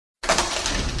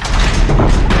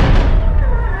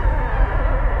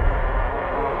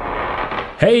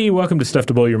Hey, welcome to Stuff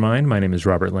to Blow Your Mind. My name is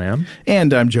Robert Lamb.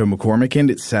 And I'm Joe McCormick,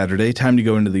 and it's Saturday. Time to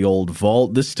go into the old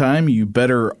vault. This time, you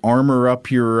better armor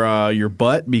up your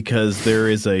butt because there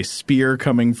is a spear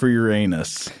coming for your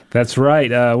anus. That's right.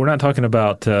 We're not talking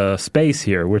about space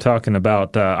here. We're talking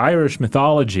about Irish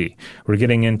mythology. We're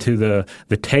getting into the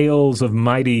tales of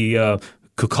mighty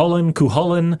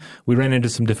Cuchulainn. We ran into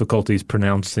some difficulties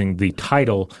pronouncing the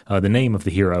title, the name of the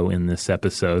hero in this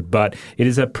episode, but it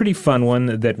is a pretty fun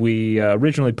one that we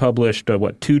originally published,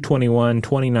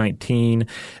 2/21/2019,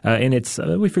 and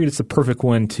we figured it's the perfect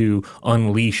one to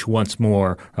unleash once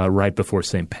more right before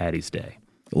St. Paddy's Day.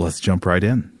 Let's jump right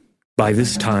in. By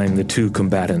this time, the two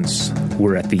combatants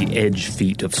were at the edge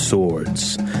feet of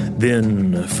swords.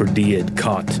 Then Ferdiad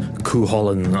caught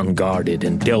Cuchulainn unguarded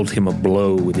and dealt him a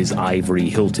blow with his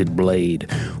ivory-hilted blade,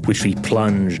 which he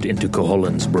plunged into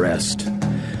Cuchulainn's breast.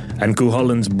 And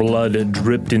Cuchulainn's blood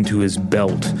dripped into his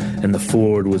belt, and the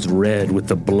ford was red with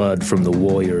the blood from the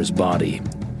warrior's body.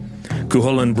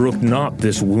 Cuchulainn brooked not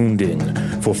this wounding,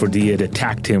 for Ferdiad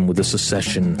attacked him with a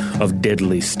succession of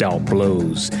deadly stout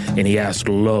blows, and he asked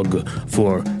Lug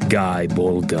for Gai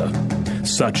Bolga.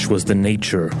 Such was the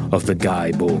nature of the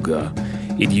Gai Bolga.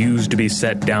 It used to be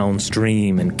set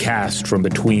downstream and cast from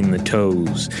between the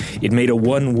toes. It made a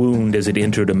one wound as it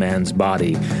entered a man's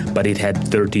body, but it had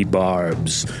 30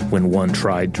 barbs when one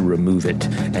tried to remove it,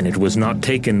 and it was not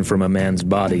taken from a man's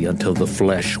body until the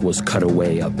flesh was cut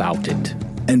away about it.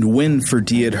 And when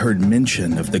Ferdiad heard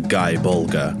mention of the Gai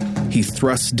Bolga, he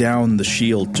thrust down the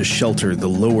shield to shelter the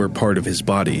lower part of his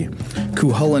body.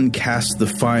 Cuchulainn cast the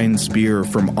fine spear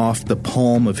from off the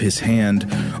palm of his hand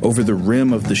over the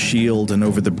rim of the shield and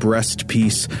over the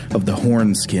breastpiece of the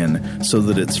horn skin, so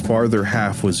that its farther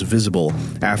half was visible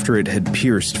after it had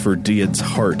pierced Ferdiad's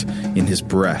heart in his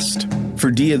breast.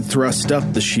 Ferdiad thrust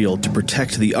up the shield to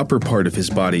protect the upper part of his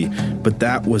body, but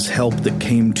that was help that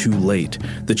came too late.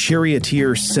 The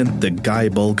charioteer sent the Gai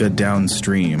Bolga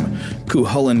downstream.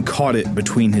 Cuchulainn caught it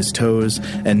between his toes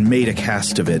and made a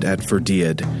cast of it at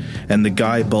Ferdiad. And the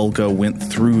Gai Bolga went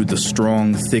through the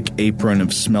strong, thick apron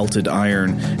of smelted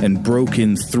iron and broke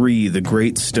in three the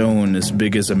great stone as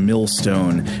big as a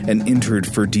millstone and entered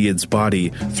Ferdiad's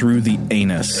body through the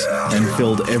anus and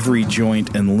filled every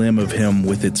joint and limb of him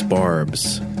with its barbs.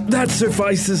 That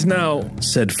suffices now,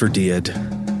 said Ferdiad.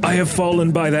 I have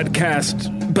fallen by that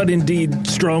cast, but indeed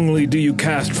strongly do you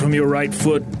cast from your right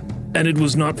foot, and it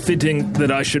was not fitting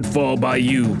that I should fall by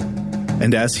you.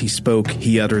 And as he spoke,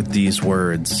 he uttered these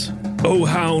words. O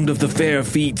hound of the fair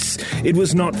feats, it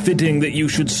was not fitting that you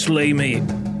should slay me.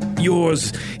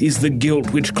 Yours is the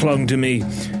guilt which clung to me.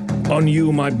 On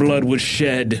you my blood was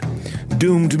shed.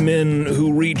 Doomed men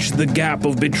who reach the gap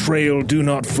of betrayal do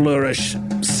not flourish.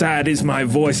 Sad is my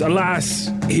voice.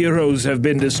 Alas, heroes have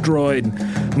been destroyed.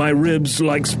 My ribs,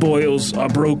 like spoils, are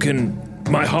broken.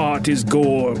 My heart is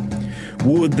gore.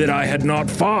 Would that I had not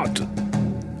fought.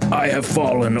 I have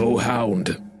fallen, O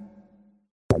hound.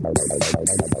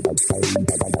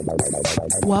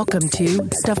 Welcome to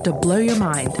Stuff to Blow Your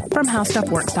Mind from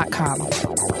HowStuffWorks.com.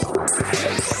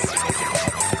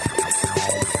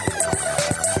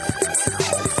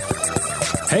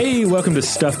 Hey, welcome to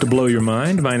Stuff to Blow Your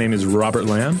Mind. My name is Robert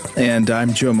Lamb. And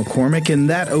I'm Joe McCormick, and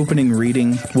that opening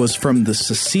reading was from the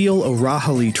Cecile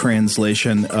O'Rahilly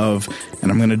translation of, and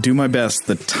I'm going to do my best,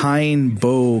 the Táin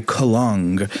Bó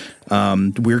Cúailnge.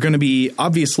 We're going to be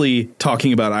obviously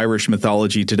talking about Irish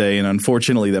mythology today, and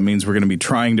unfortunately that means we're going to be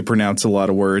trying to pronounce a lot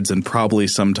of words and probably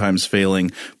sometimes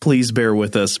failing. Please bear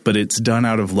with us, but it's done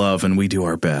out of love, and we do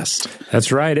our best.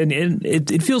 That's right, and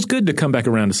it feels good to come back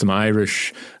around to some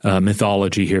Irish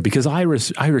mythology here, because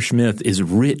Irish myth is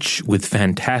rich with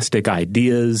fantastic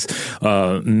ideas,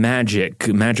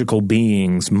 magical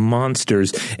beings,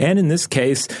 monsters, and in this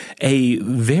case, a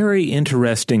very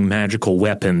interesting magical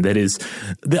weapon that is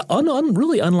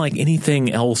really unlike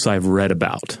anything else I've read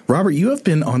about. Robert, you have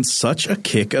been on such a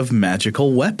kick of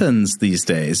magical weapons these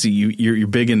days. You're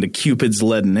big into Cupid's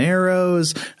leaden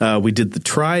arrows. We did the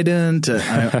trident.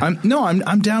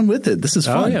 I'm down with it. This is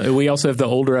fun. Oh, yeah. We also have the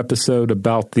older episode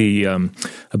about the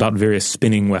about various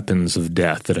spinning weapons of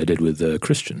death that I did with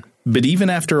Christian. But even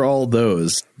after all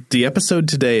those, the episode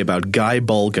today about Gai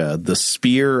Bolga, the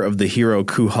spear of the hero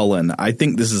Cuchulainn, I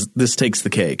think this takes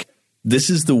the cake.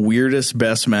 This is the weirdest,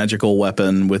 best magical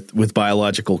weapon with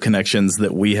biological connections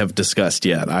that we have discussed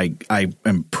yet. I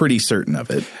am pretty certain of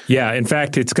it. Yeah, in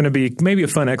fact, it's going to be maybe a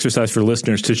fun exercise for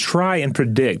listeners to try and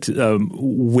predict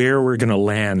where we're going to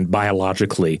land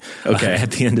biologically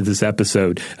at the end of this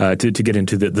episode to get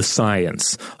into the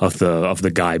science of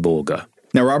the Gai Bolga.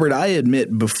 Now, Robert, I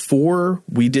admit before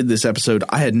we did this episode,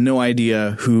 I had no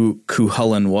idea who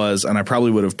Cuchulainn was, and I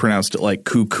probably would have pronounced it like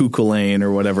Cuchulainn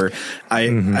or whatever.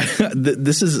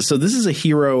 This is a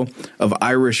hero of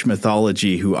Irish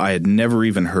mythology who I had never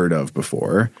even heard of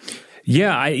before.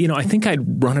 Yeah, I think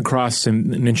I'd run across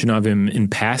some mention of him in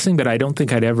passing, but I don't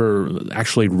think I'd ever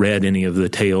actually read any of the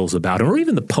tales about him or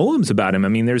even the poems about him. I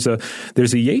mean, there's a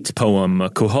Yeats poem,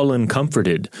 Cuchulainn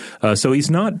Comforted. So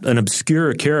he's not an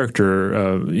obscure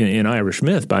character in Irish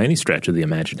myth by any stretch of the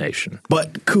imagination.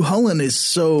 But Cuchulainn is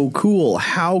so cool.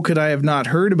 How could I have not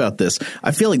heard about this? I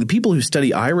feel like the people who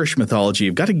study Irish mythology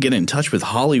have got to get in touch with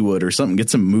Hollywood or something, get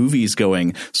some movies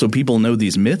going so people know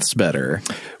these myths better.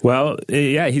 Well,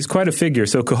 yeah, he's quite a figure.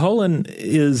 So Cuchulainn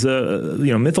is a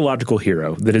mythological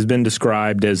hero that has been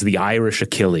described as the Irish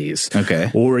Achilles,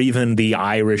 or even the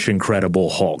Irish Incredible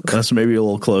Hulk. That's maybe a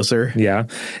little closer. Yeah,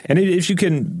 and if you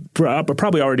can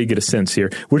probably already get a sense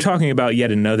here, we're talking about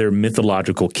yet another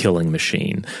mythological killing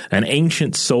machine, an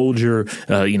ancient soldier,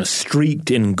 streaked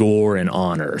in gore and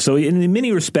honor. So in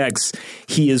many respects,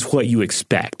 he is what you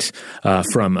expect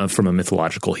from a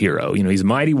mythological hero. He's a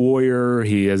mighty warrior.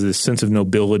 He has this sense of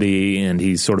nobility, and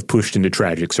he's sort of pushed into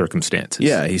tragic circumstances.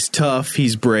 Yeah, he's tough,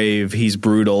 he's brave, he's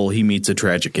brutal, he meets a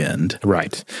tragic end.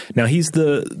 Right. Now, he's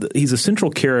a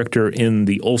central character in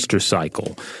the Ulster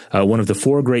cycle, one of the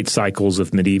four great cycles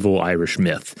of medieval Irish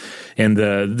myth. And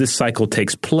this cycle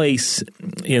takes place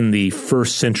in the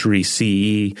 1st century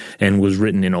CE and was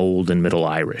written in Old and Middle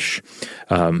Irish.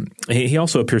 He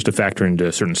also appears to factor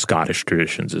into certain Scottish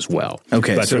traditions as well.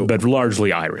 Okay, but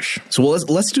largely Irish. So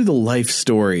let's do the life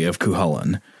story of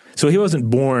Cuchulainn. So he wasn't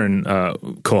born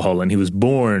Cuchulainn. He was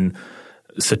born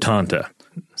Setanta.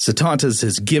 Setanta's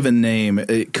his given name.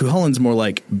 Cuchulainn's more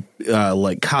like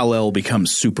Kal-El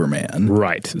becomes Superman.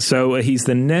 Right. So he's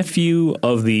the nephew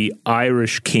of the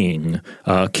Irish king,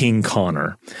 King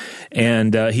Conor.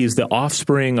 And he's the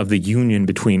offspring of the union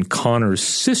between Conor's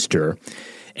sister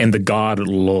and the god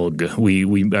Lug.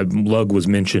 Lug was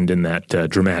mentioned in that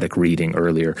dramatic reading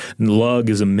earlier. Lug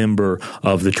is a member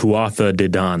of the Tuatha De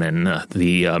Danann,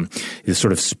 the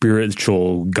sort of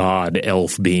spiritual god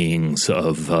elf beings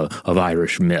of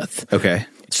Irish myth. Okay.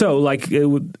 So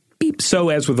So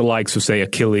as with the likes of, say,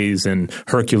 Achilles and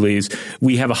Hercules,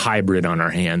 we have a hybrid on our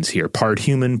hands here, part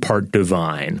human, part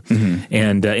divine. Mm-hmm.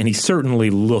 And he certainly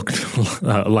looked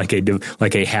like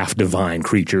a half divine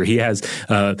creature. He has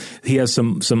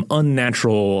some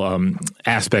unnatural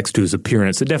aspects to his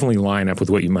appearance that definitely line up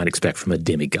with what you might expect from a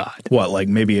demigod. What, like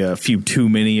maybe a few too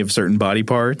many of certain body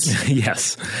parts?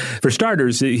 Yes. For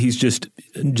starters, he's just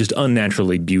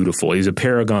unnaturally beautiful. He's a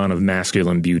paragon of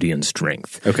masculine beauty and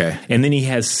strength. Okay. And then he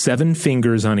has 7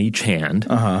 fingers on each hand,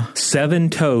 7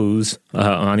 toes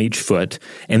on each foot,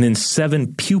 and then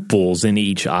 7 pupils in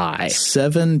each eye.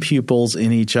 7 pupils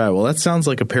in each eye. Well, that sounds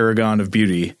like a paragon of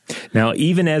beauty. Now,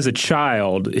 even as a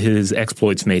child, his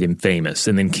exploits made him famous,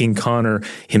 and then King Conor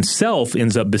himself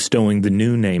ends up bestowing the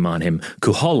new name on him,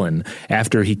 Cuchulainn,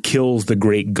 after he kills the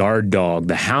great guard dog,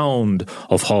 the Hound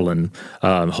of Holland,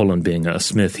 Holland being a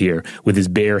smith here, with his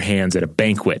bare hands at a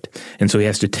banquet. And so he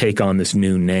has to take on this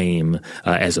new name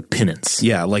as a penance.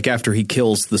 Yeah, like after he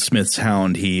kills the smith's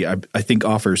hound, he, I think,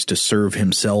 offers to serve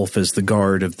himself as the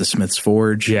guard of the smith's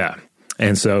forge. Yeah.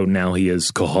 And so now he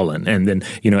is Cuchulainn. And then,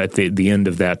 at the end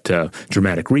of that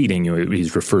dramatic reading,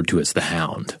 he's referred to as the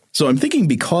Hound. So I'm thinking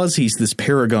because he's this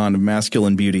paragon of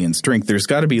masculine beauty and strength, there's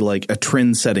got to be like a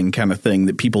trend-setting kind of thing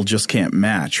that people just can't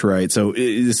match, right? So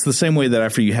it's the same way that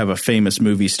after you have a famous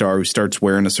movie star who starts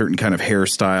wearing a certain kind of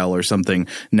hairstyle or something,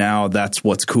 now that's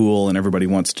what's cool and everybody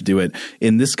wants to do it.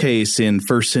 In this case, in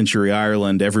 1st century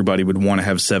Ireland, everybody would want to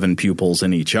have 7 pupils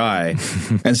in each eye.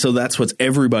 And so that's what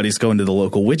everybody's going to the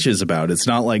local witches about. It's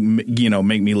not like,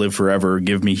 make me live forever,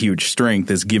 give me huge strength.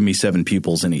 It's give me 7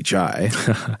 pupils in each eye.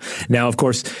 Now, of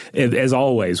course, as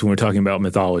always, when we're talking about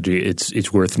mythology,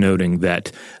 it's worth noting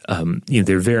that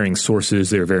there are varying sources,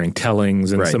 there are varying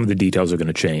tellings, and some of the details are going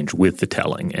to change with the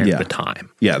telling and the time.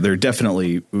 Yeah, there are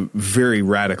definitely very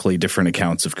radically different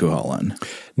accounts of Cuchulainn.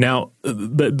 Now,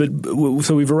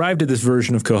 so we've arrived at this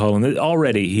version of Cuchulainn.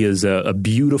 Already, he is a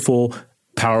beautiful,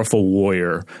 powerful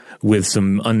warrior with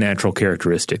some unnatural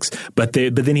characteristics. But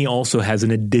then he also has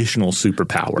an additional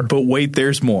superpower. But wait,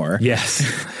 there's more. Yes.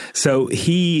 So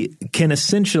he can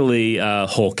essentially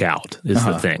Hulk out is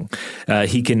the thing.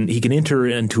 He can enter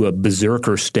into a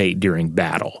berserker state during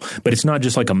battle. But it's not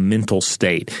just like a mental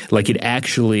state. Like it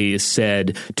actually is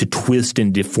said to twist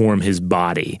and deform his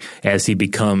body as he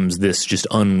becomes this just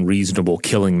unreasonable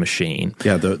killing machine.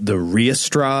 Yeah, the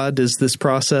Riestrad is this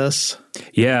process.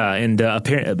 Yeah, and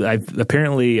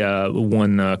apparently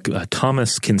one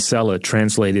Thomas Kinsella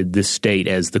translated this state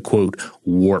as the, quote,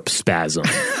 warp spasm.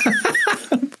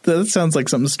 That sounds like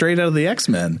something straight out of the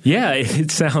X-Men. Yeah,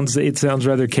 it sounds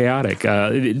rather chaotic.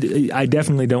 I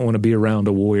definitely don't want to be around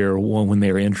a warrior when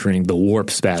they're entering the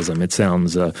warp spasm. It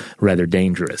sounds rather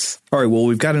dangerous. All right, well,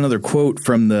 we've got another quote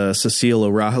from the Cecile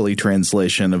O'Rahilly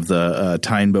translation of the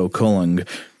Tainbo Kulung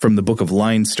from the Book of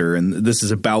Leinster, and this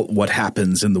is about what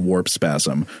happens in the warp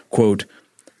spasm. Quote,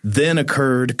 "Then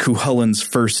occurred Cuchulainn's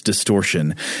first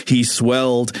distortion. He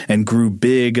swelled and grew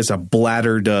big as a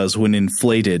bladder does when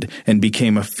inflated, and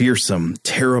became a fearsome,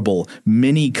 terrible,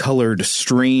 many-colored,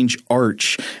 strange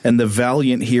arch, and the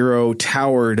valiant hero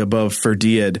towered above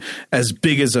Ferdiad, as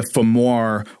big as a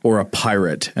fumar or a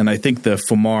pirate." And I think the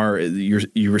fumar,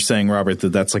 you were saying, Robert,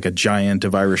 that's like a giant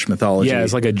of Irish mythology. Yeah,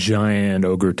 it's like a giant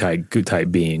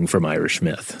ogre-type being from Irish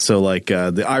myth. So like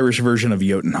the Irish version of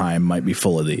Jotunheim might be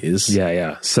full of these.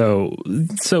 Yeah. So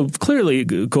clearly,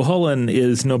 Cuchulainn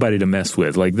is nobody to mess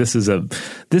with. Like this is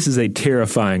a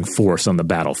terrifying force on the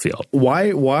battlefield.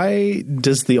 Why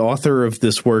does the author of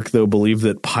this work though believe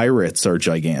that pirates are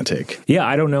gigantic? Yeah,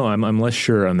 I don't know. I'm less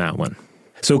sure on that one.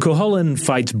 So Cuchulainn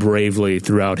fights bravely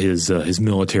throughout his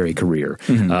military career.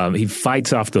 Mm-hmm. He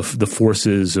fights off the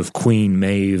forces of Queen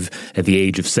Maeve at the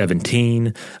age of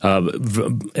 17, I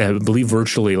believe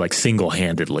virtually like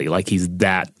single-handedly, like he's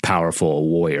that powerful a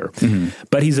warrior. Mm-hmm.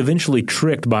 But he's eventually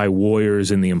tricked by warriors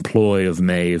in the employ of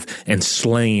Maeve and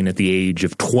slain at the age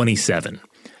of 27.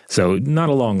 So not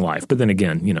a long life, but then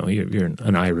again, you're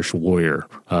an Irish warrior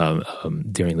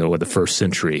during the first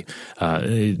century.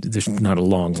 There's not a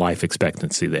long life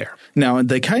expectancy there. Now,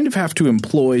 they kind of have to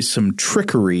employ some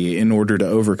trickery in order to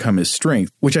overcome his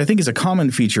strength, which I think is a common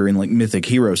feature in like mythic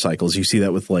hero cycles. You see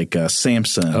that with like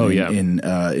Samson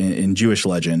in Jewish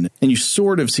legend, and you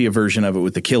sort of see a version of it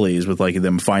with Achilles, with like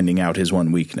them finding out his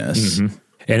one weakness. Mm-hmm.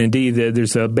 And indeed,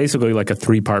 there's basically like a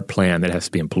three-part plan that has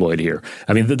to be employed here.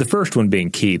 I mean, the first one being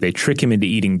key. They trick him into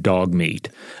eating dog meat,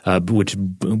 which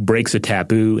breaks a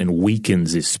taboo and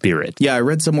weakens his spirit. Yeah, I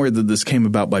read somewhere that this came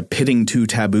about by pitting two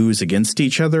taboos against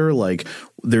each other. Like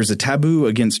there's a taboo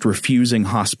against refusing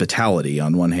hospitality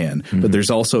on one hand, mm-hmm. but there's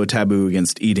also a taboo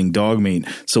against eating dog meat.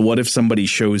 So what if somebody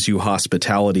shows you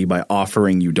hospitality by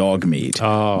offering you dog meat?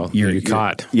 Oh, you're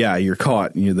caught. Yeah, you're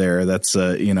caught. You're there. That's,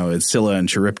 it's Scylla and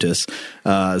Charybdis.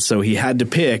 So he had to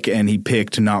pick, and he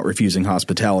picked not refusing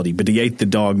hospitality, but he ate the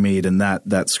dog meat, and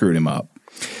that screwed him up.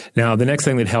 Now, the next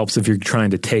thing that helps if you're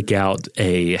trying to take out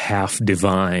a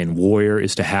half-divine warrior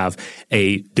is to have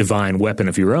a divine weapon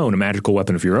of your own, a magical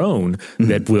weapon of your own mm-hmm.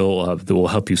 that will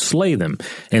help you slay them.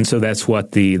 And so that's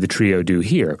what the trio do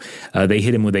here. They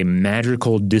hit him with a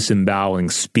magical disemboweling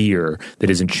spear that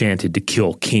is enchanted to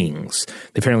kill kings.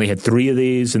 They apparently had 3 of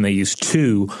these, and they used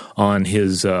 2 on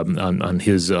his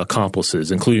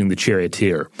accomplices, including the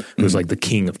charioteer, who was like the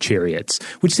king of chariots,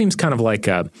 which seems kind of like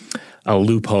a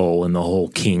loophole in the whole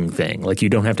king thing. Like you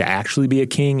don't have to actually be a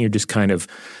king. You're just kind of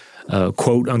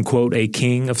quote unquote a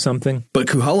king of something. But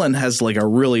Cuchulainn has like a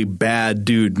really bad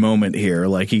dude moment here.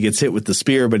 Like he gets hit with the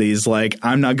spear, but he's like,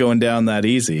 I'm not going down that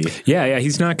easy. Yeah.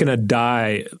 He's not going to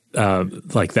die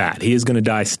like that. He is going to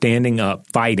die standing up,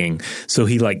 fighting. So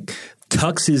he like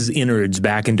tucks his innards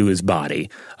back into his body,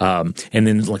 and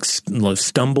then like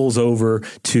stumbles over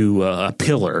to a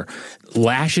pillar,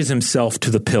 lashes himself to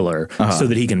the pillar so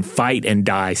that he can fight and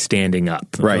die standing up.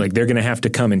 Right. Like they're going to have to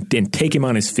come and take him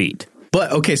on his feet.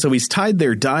 But, okay, so he's tied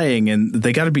there dying, and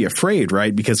they got to be afraid,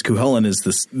 right? Because Cuchulainn is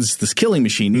this killing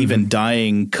machine, mm-hmm. even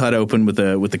dying, cut open with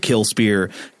a kill spear,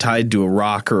 tied to a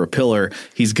rock or a pillar.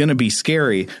 He's going to be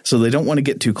scary, so they don't want to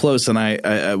get too close. And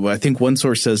I think one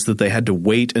source says that they had to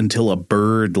wait until a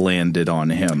bird landed on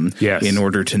him in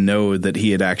order to know that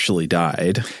he had actually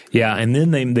died. Yeah, and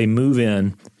then they move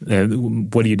in.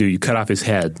 What do? You cut off his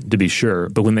head, to be sure.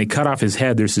 But when they cut off his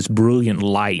head, there's this brilliant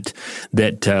light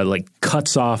that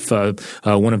cuts off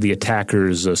one of the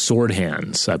attacker's sword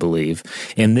hands, I believe.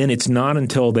 And then it's not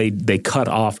until they cut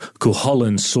off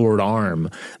Cuchulainn's sword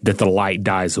arm that the light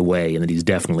dies away and that he's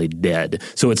definitely dead.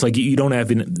 So it's like you don't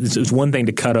have – it's one thing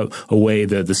to cut away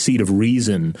the seat of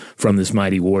reason from this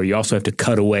mighty warrior. You also have to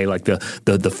cut away like the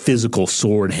physical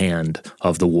sword hand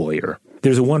of the warrior.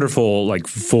 There's a wonderful,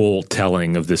 full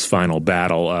telling of this final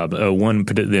battle. One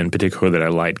in particular that I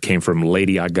liked came from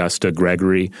Lady Augusta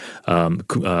Gregory,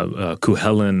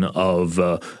 Cuchulainn of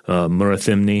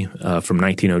Muirthemne from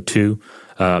 1902.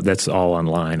 That's all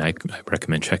online. I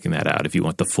recommend checking that out if you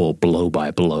want the full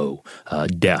blow-by-blow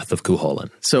death of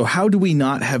Cuchulainn. So how do we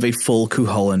not have a full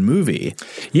Cuchulainn movie?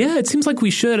 Yeah, it seems like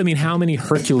we should. I mean, how many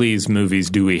Hercules movies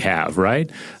do we have, right?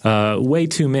 Way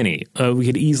too many. We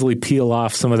could easily peel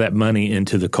off some of that money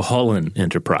into the Cuchulainn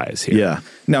enterprise here. Yeah.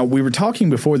 Now, we were talking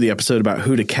before the episode about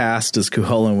who to cast as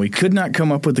Cuchulainn. We could not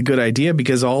come up with a good idea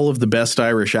because all of the best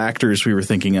Irish actors we were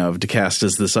thinking of to cast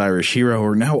as this Irish hero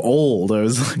are now old. I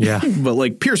was like, yeah. But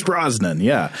like Pierce Brosnan,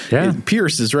 yeah.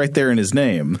 Pierce is right there in his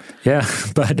name. Yeah,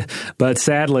 but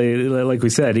sadly, like we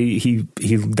said, he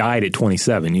died at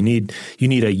 27. You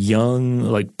need a young,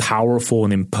 like powerful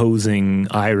and imposing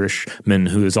Irishman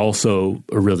who is also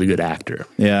a really good actor.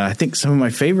 Yeah, I think some of my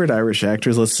favorite Irish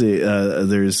actors. Let's see,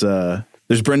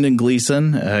 there's Brendan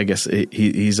Gleeson. I guess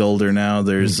he's older now.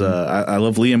 There's I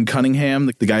love Liam Cunningham,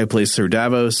 the guy who plays Sir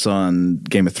Davos on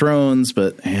Game of Thrones.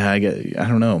 But yeah, I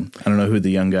don't know. I don't know who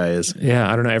the young guy is. Yeah,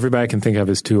 I don't know. Everybody I can think of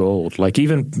is too old. Like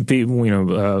even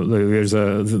there's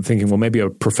thinking, well, maybe a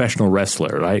professional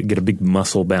wrestler, right? Get a big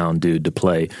muscle bound dude to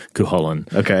play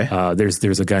Cuchulainn. Okay.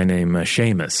 There's a guy named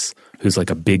Seamus, who's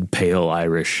like a big, pale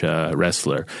Irish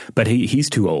wrestler. But he's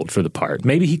too old for the part.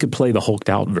 Maybe he could play the hulked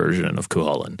out version of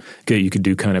Cuchulainn. You could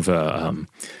do kind of a,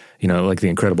 like the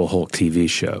Incredible Hulk TV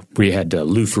show where you had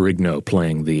Lou Ferrigno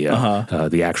playing the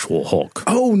actual Hulk.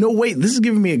 Oh, no, wait. This is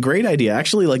giving me a great idea.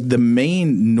 Actually, like the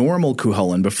main normal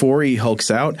Cuchulainn, before he hulks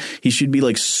out, he should be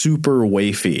like super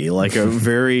wafy, like a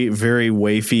very, very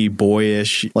wafy,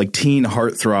 boyish, like teen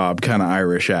heartthrob kind of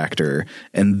Irish actor.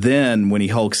 And then when he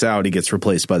hulks out, he gets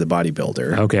replaced by the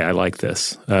bodybuilder. Okay, I like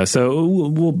this.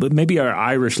 So maybe our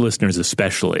Irish listeners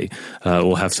especially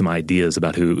will have some ideas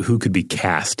about who could be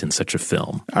cast in such a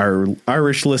film. Our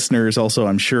Irish listeners also,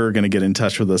 I'm sure, are going to get in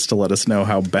touch with us to let us know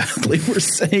how badly we're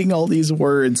saying all these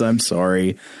words. I'm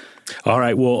sorry. All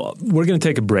right. Well, we're going to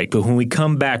take a break, but when we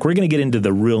come back, we're going to get into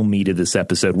the real meat of this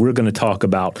episode. We're going to talk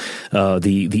about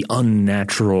the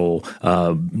unnatural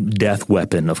death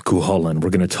weapon of Cuchulainn. We're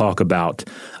going to talk about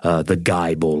the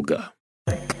Guy Bulg.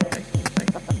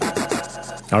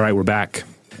 All right, we're back.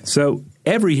 So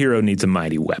every hero needs a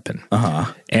mighty weapon.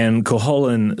 And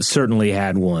Cuchulainn certainly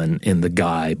had one in the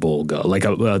Guy Bulg, like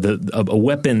a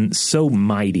weapon so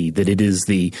mighty that it is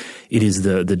the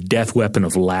death weapon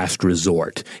of last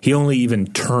resort. He only even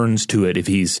turns to it if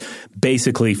he's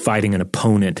basically fighting an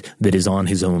opponent that is on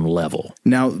his own level.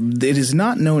 Now, it is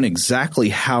not known exactly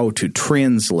how to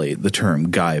translate the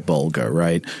term Guy Bulg,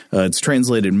 right? It's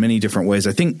translated many different ways.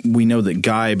 I think we know that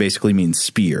Guy basically means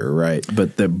spear, right?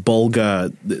 But the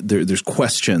Bulga, there's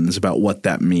questions about what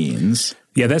that means.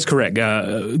 Yeah, that's correct.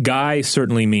 Guy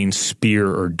certainly means spear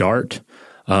or dart,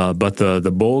 but the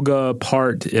Bulga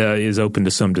part is open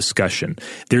to some discussion.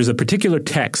 There's a particular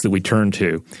text that we turn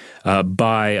to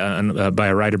by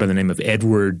a writer by the name of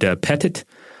Edward Pettit.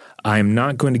 I'm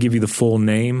not going to give you the full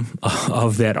name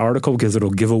of that article because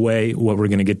it'll give away what we're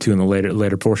going to get to in the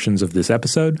later portions of this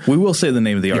episode. We will say the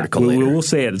name of the article later. We'll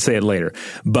say it later.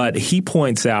 But he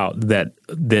points out that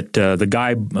the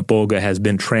Guy Bulg has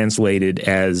been translated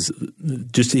as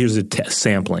just here's a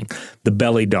sampling: the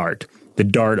belly dart, the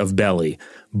dart of belly,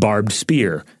 barbed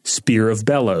spear, spear of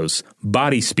bellows,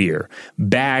 body spear,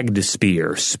 bagged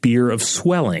spear, spear of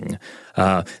swelling,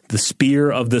 the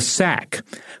spear of the sack,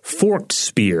 forked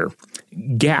spear,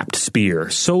 gapped spear,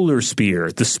 solar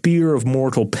spear, the spear of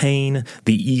mortal pain,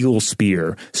 the eagle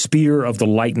spear, spear of the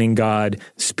lightning god,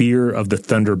 spear of the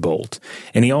thunderbolt.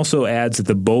 And he also adds that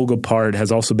the Bulga part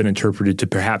has also been interpreted to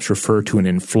perhaps refer to an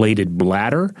inflated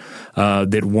bladder,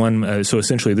 so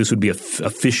essentially this would be a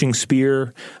fishing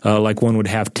spear, like one would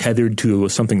have tethered to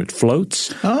something that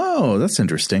floats. Oh, that's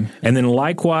interesting. And then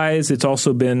likewise, it's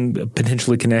also been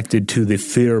potentially connected to the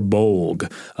Fir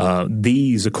Bolg.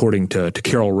 These, according to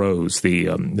Carol Rose, the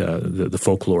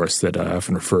folklorist that I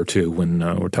often refer to when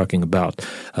we're talking about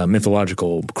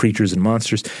mythological creatures and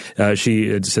monsters,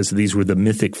 she says that these were the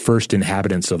mythic first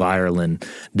inhabitants of Ireland,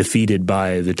 defeated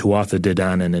by the Tuatha De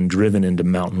Danann and driven into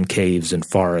mountain caves and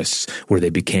forests where they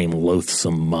became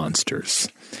loathsome monsters.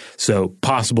 So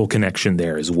possible connection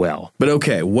there as well. But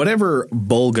okay, whatever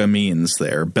Bulga means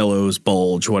there, bellows,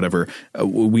 bulge, whatever,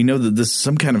 we know that this is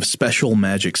some kind of special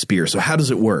magic spear. So how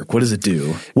does it work? What does it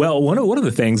do? Well, one of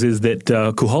the things is that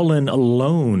Cuchulainn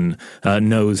alone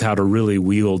knows how to really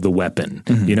wield the weapon.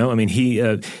 Mm-hmm. You know, I mean, he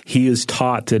is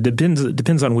taught. It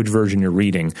depends on which version you're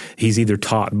reading. He's either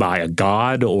taught by a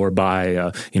god or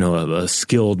by a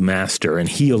skilled master, and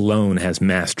he alone has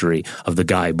mastery of the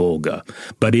Guy Bulga.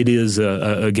 But it is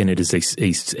again, it is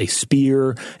a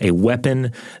spear, a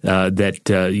weapon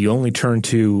that you only turn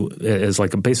to as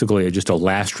like basically just a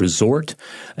last resort,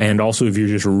 and also if you're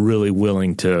just really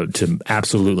willing to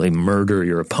absolutely murder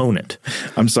your opponent.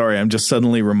 I'm sorry, I'm just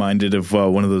suddenly reminded of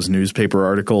one of those newspaper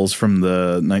articles from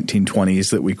the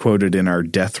 1920s that we quoted in our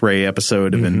Death Ray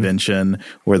episode of Invention,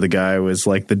 where the guy was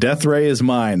like, the death ray is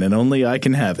mine and only I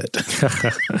can have it.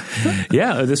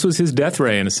 Yeah, this was his death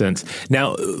ray in a sense.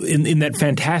 Now, in that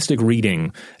fantastic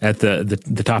reading at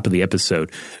the top of the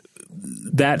episode,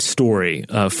 that story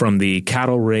from the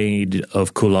cattle raid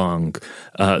of Kulang,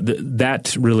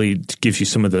 that really gives you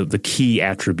some of the key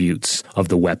attributes of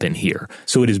the weapon here.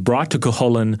 So it is brought to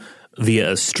Cuchulainn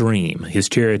via a stream. His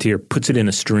charioteer puts it in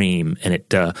a stream, and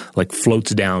it like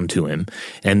floats down to him.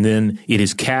 And then it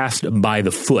is cast by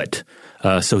the foot.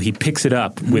 So he picks it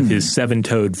up with his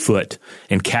seven-toed foot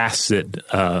and casts it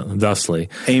thusly.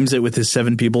 Aims it with his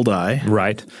 7 people die.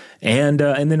 Right. And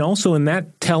then also in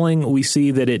that telling, we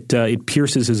see that it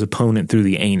pierces his opponent through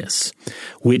the anus,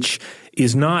 which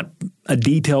is not a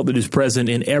detail that is present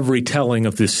in every telling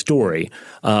of this story,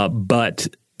 but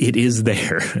it is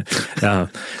there.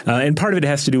 And part of it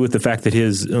has to do with the fact that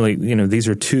these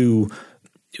are two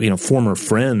former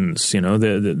friends,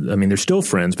 they're still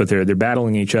friends, but they're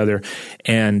battling each other,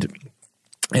 and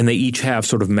they each have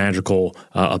sort of magical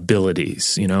abilities,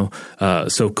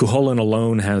 So Cuchulainn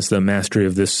alone has the mastery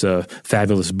of this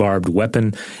fabulous barbed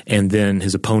weapon, and then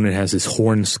his opponent has his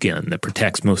horn skin that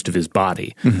protects most of his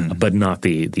body, but not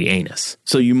the anus.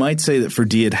 So you might say that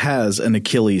Ferdiad has an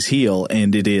Achilles heel,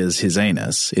 and it is his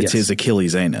anus. It's his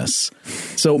Achilles anus.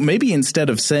 So maybe instead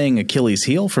of saying Achilles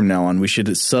heel from now on, we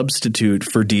should substitute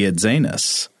Ferdiad's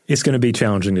anus. It's going to be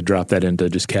challenging to drop that into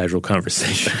just casual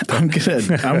conversation. I'm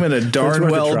gonna darn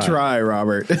well try,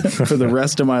 Robert, for the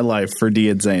rest of my life for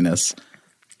Ferdiad's anus.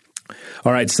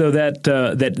 All right, so that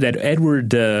Edward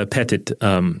Pettit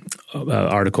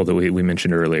article that we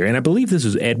mentioned earlier, and I believe this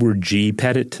is Edward G.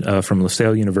 Pettit from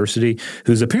LaSalle University,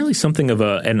 who's apparently something of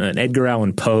an Edgar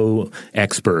Allan Poe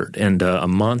expert and a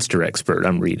monster expert.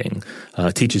 I'm reading,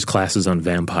 teaches classes on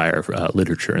vampire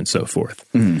literature and so forth.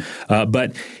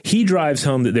 But he drives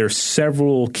home that there are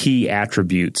several key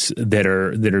attributes that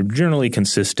are generally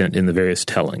consistent in the various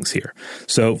tellings here.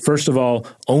 So first of all,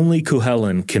 only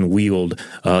Cuchulainn can wield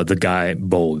the guy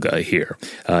Bulg here.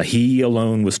 He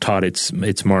alone was taught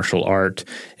its martial art,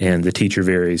 and the teacher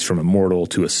varies from a mortal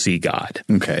to a sea god.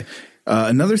 Okay.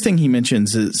 Another thing he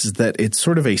mentions is that it's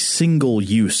sort of a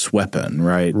single-use weapon,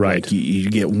 right? Right. Like you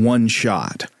get one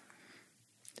shot.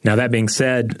 Now, that being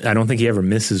said, I don't think he ever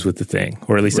misses with the thing,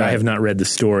 or at least I have not read the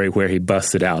story where he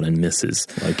busts it out and misses.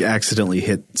 Like accidentally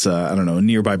hits, a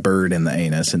nearby bird in the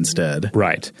anus instead.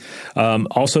 Right.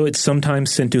 Also, it's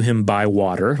sometimes sent to him by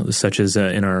water, such as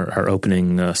in our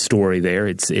opening story there.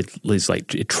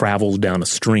 It travels down a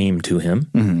stream to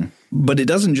him. But it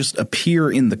doesn't just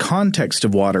appear in the context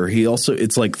of water.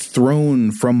 It's like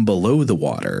thrown from below the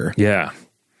water. Yeah.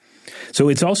 So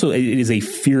it is a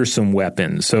fearsome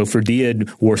weapon. So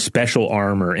Ferdiad wore special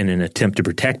armor in an attempt to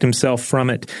protect himself from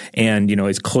it, and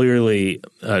it's clearly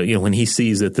when he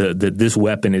sees that this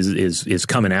weapon is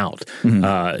coming out,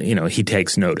 he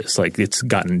takes notice. Like it's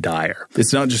gotten dire.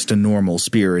 It's not just a normal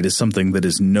spear; it is something that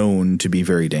is known to be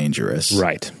very dangerous.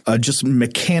 Right. Just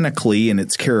mechanically in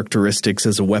its characteristics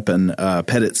as a weapon,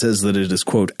 Pettit says that it is,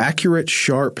 quote, accurate,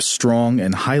 sharp, strong,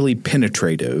 and highly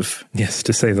penetrative. Yes,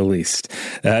 to say the least.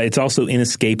 It's also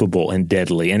inescapable and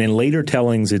deadly. And in later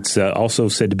tellings, it's also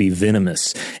said to be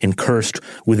venomous and cursed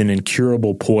with an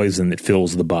incurable poison that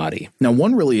fills the body. Now,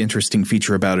 one really interesting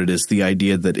feature about it is the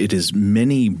idea that it is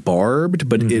many barbed,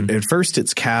 but at first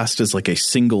it's cast as like a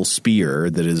single spear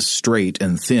that is straight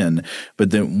and thin. But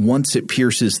then once it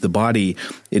pierces the body,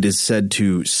 it is said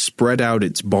to spread out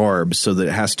its barbs so that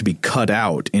it has to be cut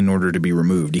out in order to be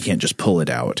removed. You can't just pull it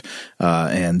out.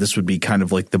 And this would be kind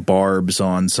of like the barbs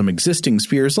on some existing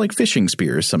spears, like fishing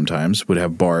spears sometimes would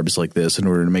have barbs like this in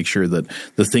order to make sure that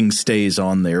the thing stays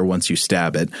on there once you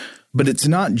stab it. But it's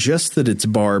not just that it's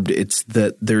barbed, it's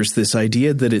that there's this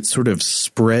idea that it sort of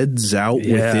spreads out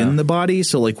within the body.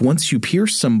 So like once you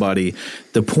pierce somebody,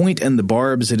 the point and the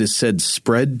barbs, it is said,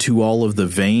 spread to all of the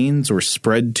veins or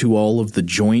spread to all of the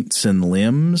joints and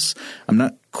limbs. I'm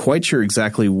not quite sure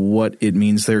exactly what it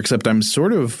means there, except I'm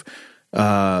sort of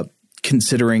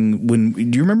considering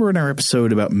do you remember in our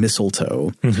episode about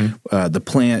mistletoe, the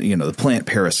plant, the plant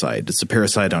parasite, it's a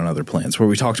parasite on other plants, where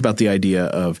we talked about the idea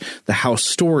of the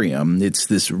haustorium. It's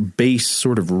this base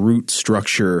sort of root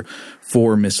structure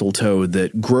for mistletoe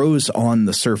that grows on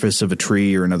the surface of a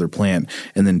tree or another plant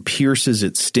and then pierces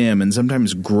its stem and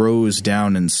sometimes grows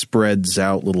down and spreads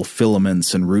out little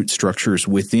filaments and root structures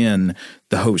within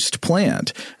the host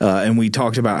plant. And we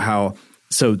talked about how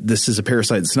so this is a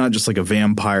parasite. It's not just like a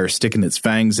vampire sticking its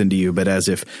fangs into you, but as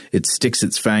if it sticks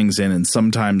its fangs in, and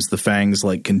sometimes the fangs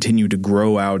like continue to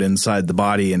grow out inside the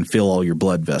body and fill all your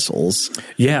blood vessels.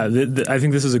 Yeah, I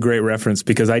think this is a great reference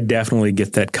because I definitely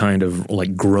get that kind of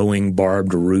like growing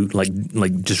barbed root,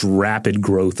 like just rapid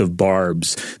growth of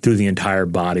barbs through the entire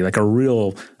body, like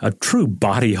a true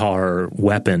body horror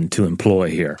weapon to employ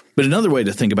here. But another way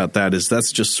to think about that is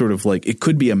that's just sort of like it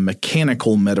could be a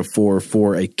mechanical metaphor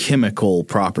for a chemical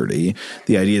property.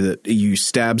 The idea that you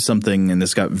stab something and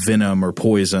it's got venom or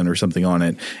poison or something on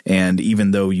it, and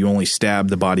even though you only stab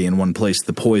the body in one place,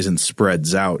 the poison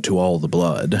spreads out to all the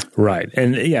blood. Right.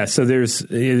 And yeah, so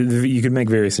you could make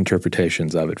various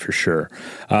interpretations of it for sure.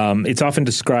 It's often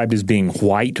described as being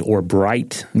white or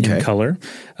bright in color.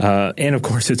 And of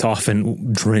course, it's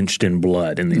often drenched in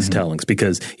blood in these tellings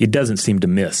because it doesn't seem to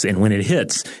miss. And when it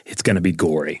hits, it's going to be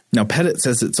gory. Now, Pettit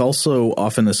says it's also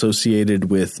often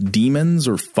associated with demons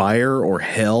or fire or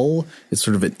hell. It's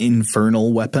sort of an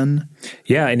infernal weapon.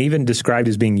 Yeah, and even described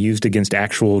as being used against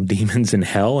actual demons in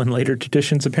hell in later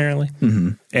traditions, apparently.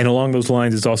 And along those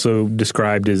lines, it's also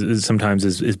described as sometimes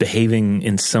as behaving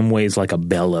in some ways like a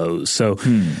bellows. So,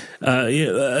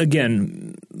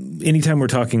 again, anytime we're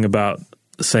talking about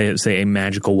say a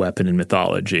magical weapon in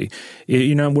mythology,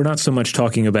 we're not so much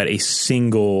talking about a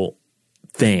single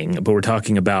thing, but we're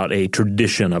talking about a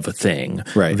tradition of a thing,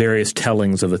 various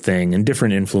tellings of a thing, and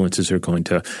different influences are going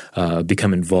to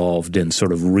become involved in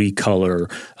sort of recolor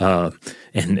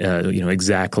and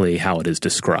exactly how it is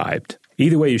described.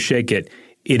 Either way you shake it,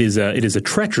 it is a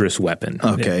treacherous weapon.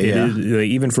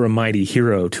 Even for a mighty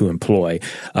hero to employ.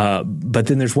 But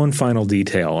then there's one final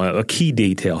detail, a key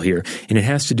detail here, and it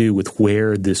has to do with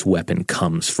where this weapon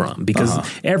comes from. Because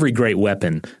every great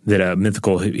weapon that a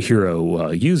mythical hero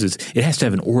uses, it has to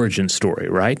have an origin story,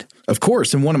 right? Of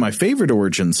course, and one of my favorite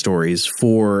origin stories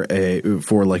for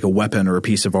like a weapon or a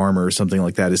piece of armor or something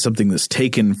like that is something that's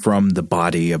taken from the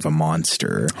body of a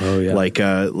monster. Oh yeah,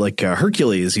 like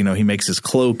Hercules. He makes his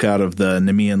cloak out of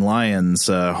the Nemean lion's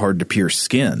hard to pierce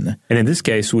skin. And in this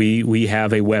case, we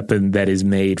have a weapon that is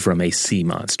made from a sea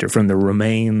monster, from the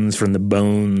remains, from the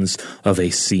bones of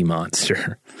a sea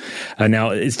monster.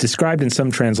 Now, it's described in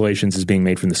some translations as being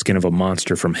made from the skin of a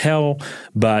monster from hell,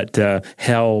 but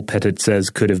hell, Pettit says,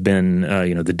 could have been,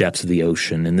 the depths of the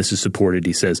ocean. And this is supported,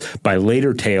 he says, by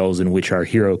later tales in which our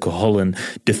hero Cuchulainn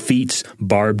defeats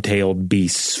barb-tailed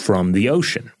beasts from the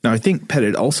ocean. Now, I think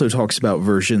Pettit also talks about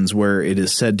versions where it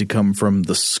is said to come from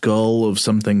the skull of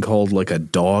something called like a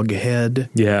dog head.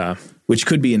 Yeah. Which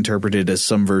could be interpreted as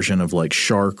some version of like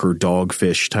shark or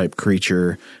dogfish type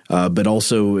creature, but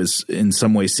also is in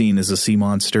some way seen as a sea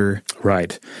monster.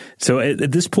 Right. So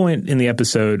at this point in the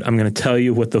episode, I'm going to tell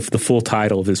you what the full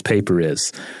title of his paper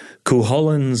is.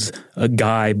 Cuchulainn's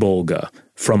Guy Bulg,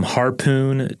 From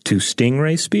Harpoon to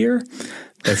Stingray Spear.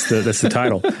 That's the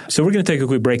title. So we're going to take a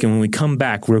quick break, and when we come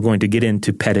back, we're going to get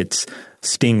into Pettit's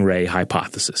stingray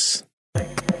hypothesis.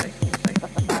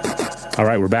 All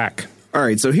right, we're back. All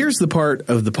right, so here's the part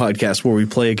of the podcast where we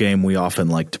play a game we often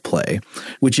like to play,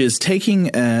 which is taking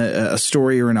a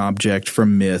story or an object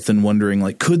from myth and wondering,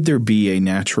 like, could there be a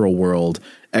natural world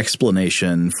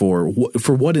explanation for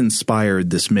what inspired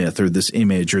this myth or this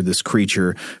image or this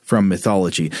creature from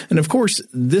mythology? And of course,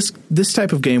 this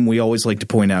type of game, we always like to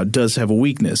point out, does have a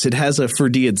weakness. It has a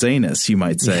Ferdiadzenus, you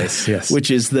might say, yes.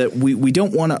 Which is that we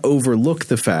don't want to overlook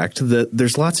the fact that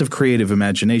there's lots of creative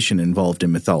imagination involved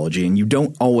in mythology, and you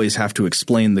don't always have to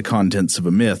explain the contents of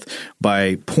a myth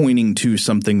by pointing to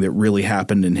something that really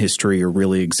happened in history or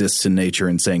really exists in nature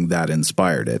and saying that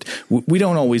inspired it. We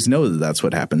don't always know that that's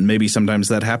what happened. Maybe sometimes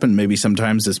that happened. Maybe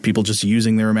sometimes it's people just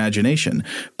using their imagination.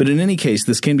 But in any case,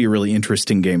 this can be a really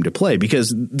interesting game to play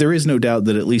because there is no doubt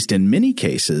that at least in many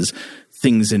cases,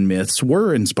 things in myths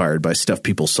were inspired by stuff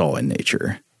people saw in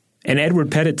nature. And Edward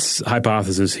Pettit's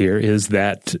hypothesis here is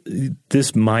that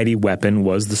this mighty weapon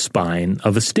was the spine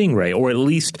of a stingray, or at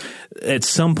least at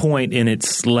some point in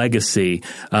its legacy,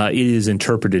 it is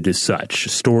interpreted as such.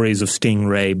 Stories of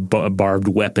stingray barbed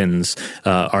weapons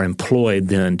are employed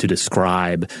then to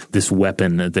describe this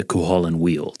weapon that Cuchulainn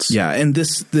wields. Yeah, and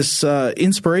this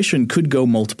inspiration could go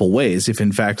multiple ways if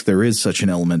in fact there is such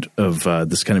an element of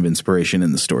this kind of inspiration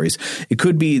in the stories. It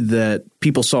could be that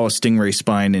people saw a stingray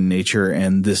spine in nature,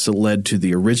 and this led to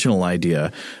the original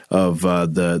idea of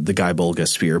the Guy Bulg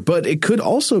spear. But it could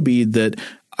also be that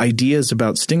ideas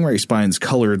about stingray spines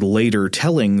colored later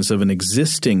tellings of an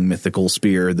existing mythical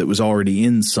spear that was already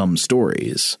in some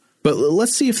stories. But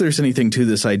let's see if there's anything to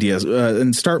this idea,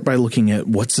 and start by looking at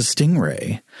what's a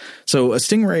stingray. So a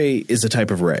stingray is a type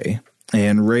of ray,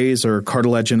 and rays are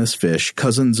cartilaginous fish,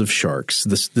 cousins of sharks,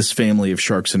 this family of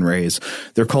sharks and rays.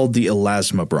 They're called the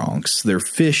elasmobranchs. They're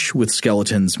fish with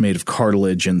skeletons made of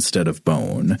cartilage instead of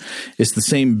bone. It's the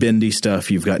same bendy stuff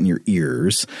you've got in your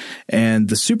ears. And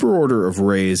the superorder of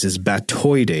rays is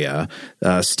Batoidea.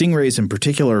 Stingrays in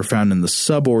particular are found in the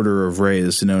suborder of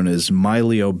rays known as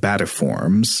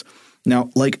Myliobatiforms.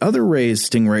 Now, like other rays,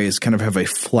 stingrays kind of have a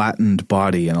flattened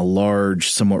body and a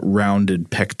large, somewhat rounded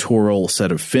pectoral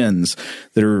set of fins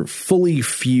that are fully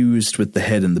fused with the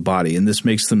head and the body, and this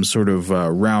makes them sort of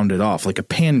rounded off like a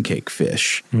pancake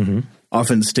fish. Mm-hmm.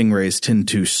 Often stingrays tend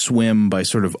to swim by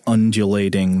sort of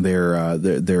undulating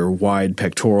their wide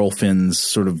pectoral fins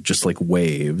sort of just like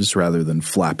waves rather than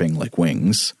flapping like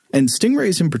wings. And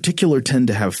stingrays in particular tend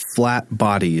to have flat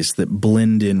bodies that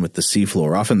blend in with the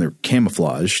seafloor. Often they're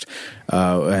camouflaged,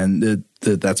 and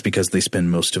that's because they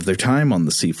spend most of their time on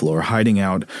the seafloor, hiding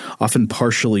out, often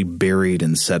partially buried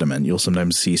in sediment. You'll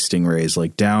sometimes see stingrays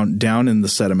like down in the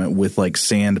sediment with like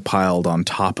sand piled on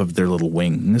top of their little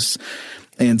wings.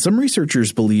 And some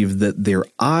researchers believe that their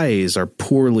eyes are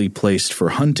poorly placed for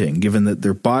hunting, given that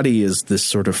their body is this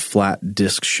sort of flat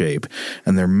disc shape,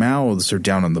 and their mouths are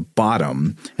down on the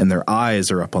bottom, and their eyes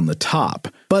are up on the top.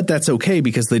 But that's okay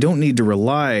because they don't need to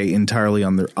rely entirely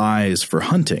on their eyes for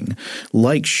hunting.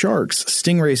 Like sharks,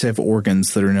 stingrays have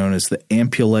organs that are known as the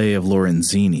ampullae of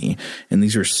Lorenzini, and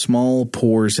these are small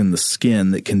pores in the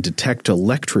skin that can detect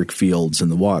electric fields in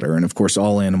the water. And of course,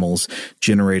 all animals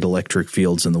generate electric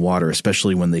fields in the water,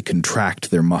 especially when they contract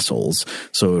their muscles.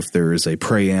 So if there is a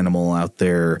prey animal out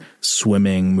there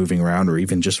swimming, moving around, or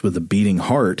even just with a beating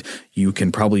heart, you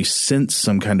can probably sense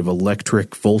some kind of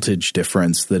electric voltage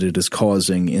difference that it is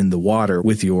causing in the water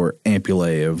with your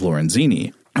ampullae of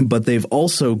Lorenzini. But they've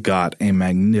also got a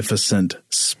magnificent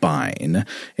spine,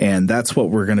 and that's what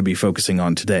we're going to be focusing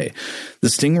on today. The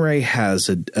stingray has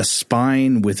a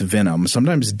spine with venom,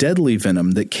 sometimes deadly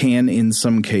venom, that can, in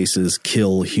some cases,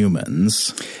 kill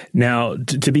humans. Now,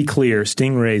 to be clear,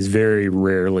 stingrays very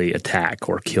rarely attack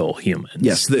or kill humans.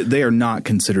 Yes, they are not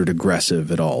considered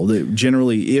aggressive at all.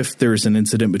 Generally, if there's an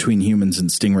incident between humans and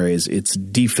stingrays, it's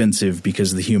defensive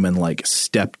because the human,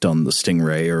 stepped on the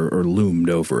stingray or loomed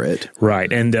over it. Right,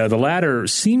 and the latter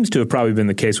seems to have probably been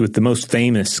the case with the most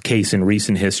famous case in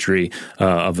recent history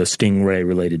of a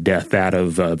stingray-related death, that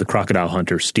of the crocodile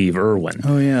hunter Steve Irwin.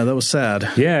 Oh, yeah, that was sad.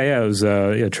 Yeah, it was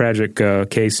a tragic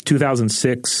case.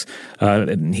 2006,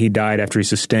 he died after he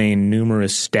sustained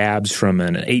numerous stabs from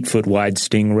an 8-foot-wide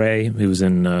stingray. He was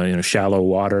in shallow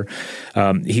water.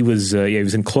 He was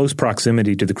in close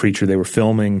proximity to the creature they were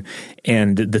filming,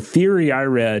 and the theory I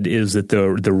read is that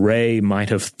the ray might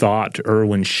have thought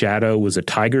Irwin's shadow was a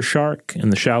tiger shark in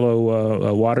the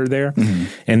shallow water there,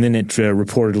 and then it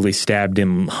reportedly stabbed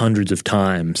him hundreds of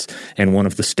times, and one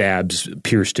of the stabs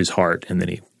pierced his heart, and then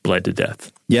he bled to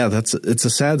death. Yeah, it's a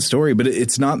sad story, but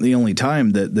it's not the only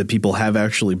time that people have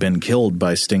actually been killed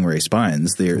by stingray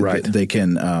spines. They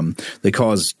can they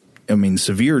cause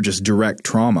severe just direct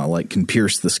trauma, can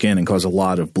pierce the skin and cause a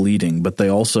lot of bleeding, but they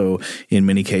also, in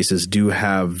many cases, do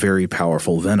have very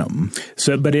powerful venom.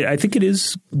 But I think it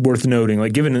is worth noting,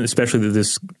 given especially that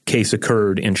this case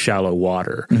occurred in shallow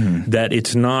water, that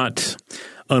it's not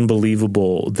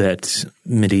unbelievable that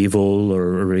medieval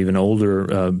or even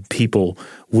older people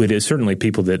would, certainly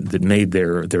people that made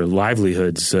their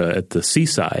livelihoods at the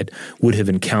seaside, would have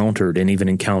encountered and even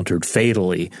encountered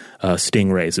fatally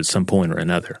stingrays at some point or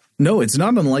another. No, it's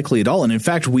not unlikely at all. And in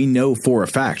fact, we know for a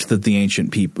fact that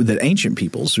ancient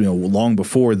peoples, long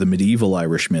before the medieval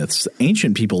Irish myths,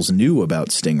 ancient peoples knew about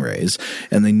stingrays,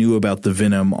 and they knew about the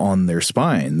venom on their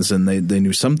spines, and they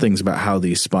knew some things about how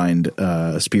these spined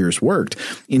spears worked.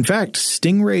 In fact,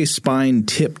 stingray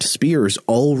spine-tipped spears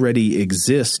already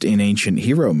exist in ancient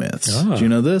hero myths. Ah. Do you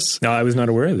know this? No, I was not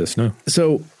aware of this, no.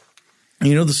 So,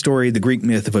 you know the story, the Greek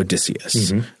myth of Odysseus.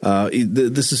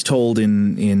 This is told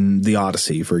in the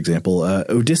Odyssey, for example.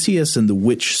 Odysseus and the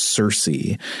witch Circe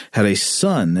had a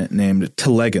son named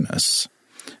Telegonus.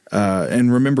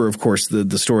 And remember, of course,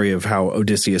 the story of how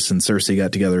Odysseus and Circe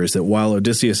got together is that while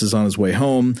Odysseus is on his way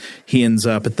home, he ends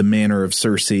up at the manor of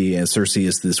Circe, and Circe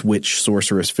is this witch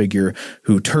sorceress figure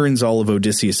who turns all of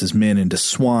Odysseus's men into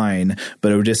swine,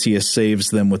 but Odysseus saves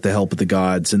them with the help of the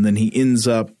gods, and then he ends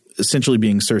up essentially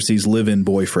being Cersei's live-in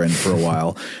boyfriend for a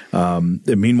while. And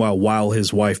meanwhile, while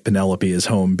his wife Penelope is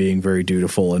home being very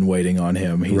dutiful and waiting on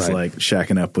him, he's like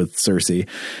shacking up with Cersei.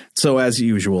 So as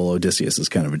usual, Odysseus is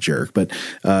kind of a jerk. But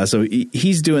so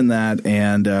he's doing that.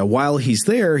 And while he's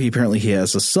there, he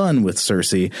has a son with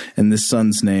Cersei. And this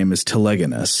son's name is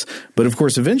Telegonus. But of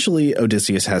course, eventually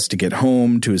Odysseus has to get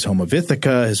home to his home of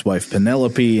Ithaca, his wife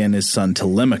Penelope, and his son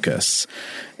Telemachus.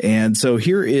 And so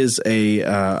here is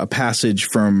a passage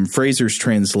from Fraser's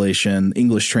translation,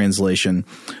 English translation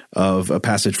of a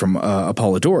passage from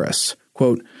Apollodorus.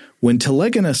 Quote, "When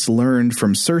Telegonus learned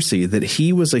from Circe that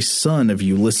he was a son of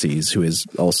Ulysses," who is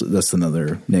also, that's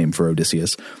another name for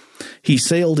Odysseus, "he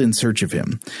sailed in search of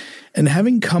him. And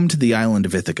having come to the island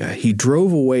of Ithaca, he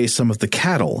drove away some of the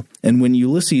cattle, and when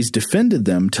Ulysses defended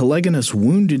them, Telegonus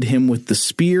wounded him with the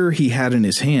spear he had in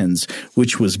his hands,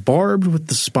 which was barbed with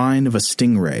the spine of a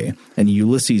stingray, and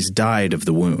Ulysses died of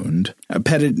the wound."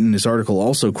 Pettit in his article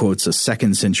also quotes a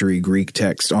 2nd century Greek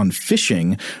text on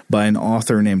fishing by an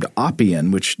author named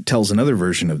Oppian, which tells another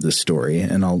version of this story,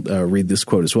 and I'll read this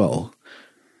quote as well.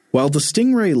 "While the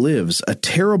stingray lives, a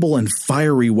terrible and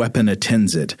fiery weapon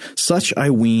attends it, such, I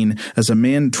ween, as a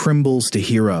man trembles to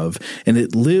hear of, and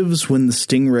it lives when the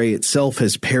stingray itself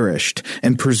has perished,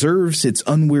 and preserves its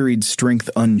unwearied strength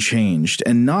unchanged,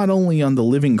 and not only on the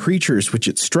living creatures which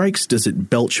it strikes does it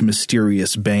belch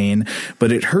mysterious bane,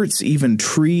 but it hurts even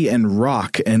tree and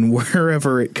rock, and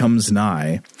wherever it comes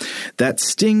nigh. That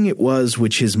sting it was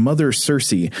which his mother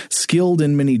Circe, skilled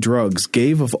in many drugs,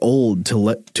 gave of old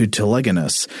to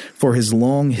Telegonus, for his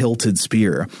long-hilted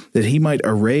spear, that he might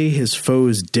array his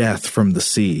foe's death from the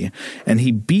sea. And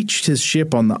he beached his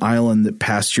ship on the island that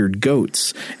pastured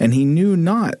goats, and he knew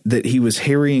not that he was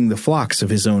harrying the flocks of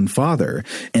his own father,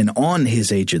 and on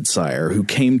his aged sire, who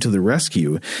came to the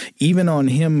rescue, even on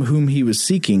him whom he was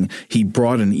seeking, he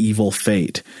brought an evil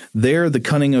fate. There the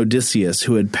cunning Odysseus,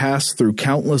 who had passed through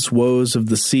countless woes of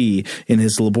the sea in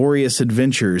his laborious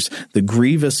adventures, the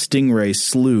grievous stingray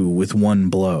slew with one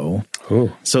blow."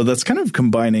 Oh. So that's kind of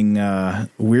combining,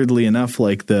 weirdly enough,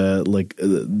 like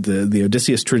the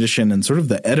Odysseus tradition and sort of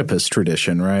the Oedipus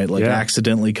tradition, right? Like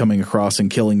accidentally coming across and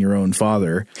killing your own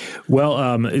father.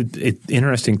 Well, it's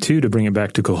interesting too to bring it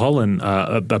back to Cuchulainn.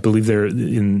 I believe there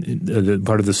in the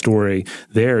part of the story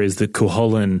there is that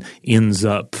Cuchulainn ends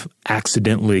up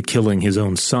accidentally killing his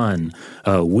own son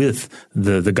with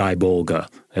the guy Bulg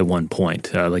at one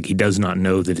point. Like he does not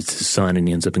know that it's his son, and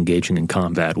he ends up engaging in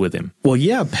combat with him. Well,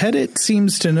 yeah, Pettit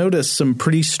seems to notice some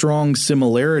pretty strong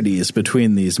similarities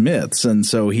between these myths, and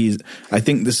so I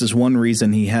think this is one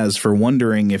reason he has for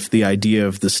wondering if the idea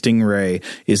of the stingray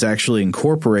is actually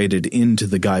incorporated into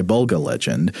the Guy Bulga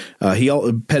legend.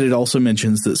 Pettit also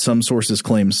mentions that some sources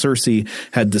claim Circe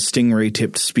had the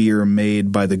stingray-tipped spear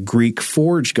made by the Greek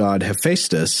forge god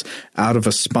Hephaestus out of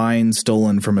a spine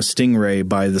stolen from a stingray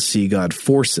by the sea god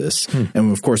Phorcys.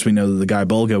 And of course we know that the Guy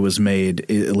Bulga was made,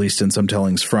 at least in some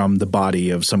tellings, from the body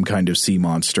of some kind of sea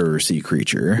monster or sea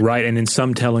creature. Right, and in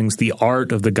some tellings the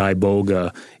art of the Guy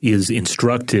Bulga is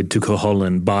instructed to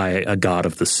Cuchulainn by a god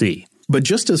of the sea. But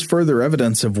just as further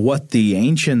evidence of what the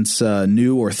ancients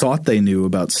knew or thought they knew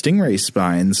about stingray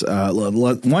spines,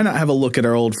 why not have a look at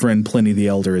our old friend Pliny the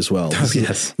Elder as well? Oh,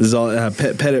 yes. This is all,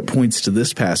 Pettit points to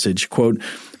this passage, quote,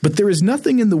 "But there is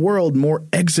nothing in the world more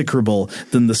execrable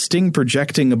than the sting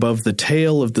projecting above the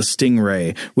tail of the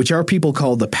stingray, which our people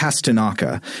call the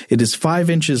pastinaca. It is 5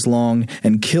 inches long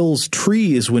and kills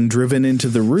trees when driven into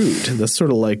the root." That's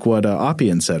sort of like what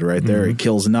Oppian said right there. It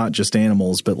kills not just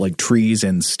animals, but like trees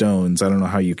and stones. I don't know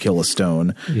how you kill a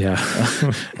stone. Yeah.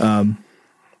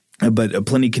 But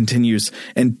Pliny continues,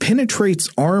 "and penetrates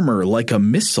armor like a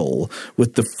missile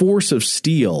with the force of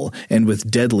steel and with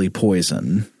deadly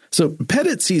poison." So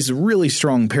Pettit sees really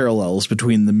strong parallels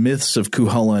between the myths of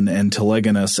Cuchulainn and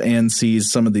Telegonus, and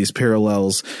sees some of these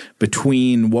parallels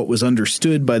between what was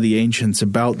understood by the ancients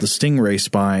about the stingray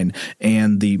spine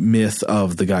and the myth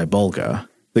of the Guy Bulga.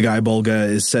 The Guy Bulga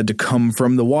is said to come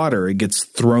from the water. It gets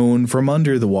thrown from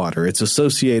under the water. It's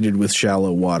associated with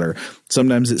shallow water.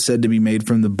 Sometimes it's said to be made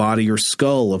from the body or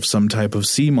skull of some type of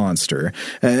sea monster.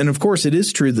 And of course, it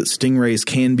is true that stingrays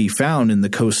can be found in the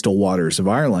coastal waters of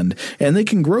Ireland, and they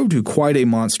can grow to quite a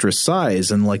monstrous size,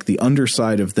 and like the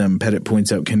underside of them, Pettit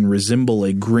points out, can resemble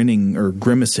a grinning or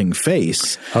grimacing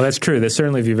face. Oh, that's true. That's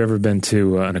certainly if you've ever been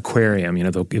to an aquarium,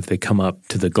 if they come up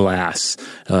to the glass,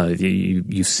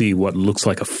 you see what looks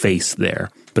like a face there.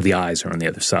 but the eyes are on the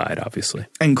other side, obviously.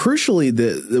 And crucially,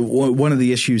 one of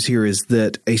the issues here is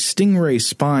that a stingray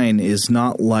spine is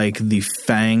not like the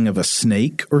fang of a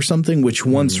snake or something, which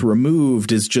once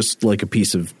removed is just like a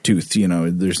piece of tooth.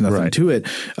 There's nothing to it.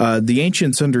 The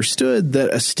ancients understood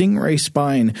that a stingray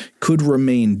spine could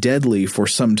remain deadly for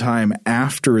some time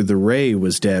after the ray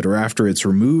was dead or after it's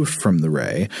removed from the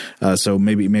ray. So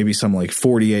maybe some like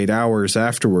 48 hours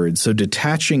afterwards. So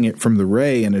detaching it from the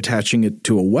ray and attaching it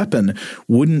to a weapon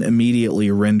wouldn't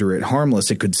immediately render it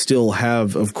harmless. It could still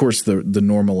have, of course, the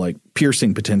normal like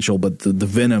piercing potential, but the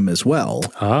venom as well.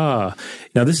 Now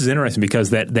this is interesting because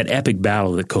that epic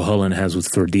battle that Cuchulainn has with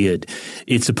Ferdiad,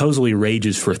 it supposedly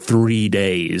rages for 3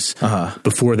 days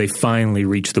before they finally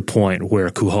reach the point where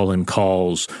Cuchulainn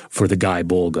calls for the guy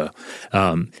Bulg.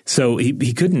 So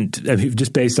he couldn't,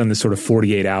 just based on this sort of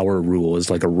 48-hour rule is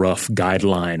like a rough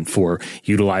guideline for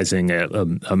utilizing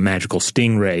a magical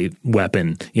stingray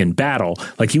weapon in battle.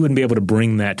 Like he wouldn't be able to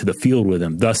bring that to the field with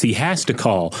him. Thus he has to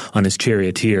call on his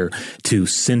charioteer to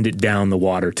send it down the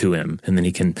water to him, and then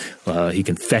he can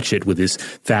fetch it with his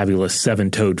fabulous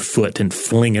 7-toed foot and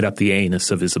fling it up the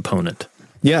anus of his opponent.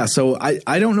 Yeah, so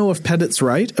I don't know if Pettit's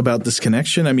right about this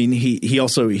connection. I mean, he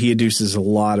adduces a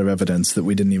lot of evidence that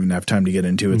we didn't even have time to get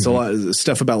into. It's a lot of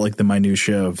stuff about like the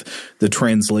minutia of the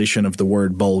translation of the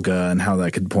word Bulga and how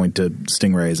that could point to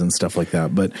stingrays and stuff like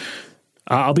that. But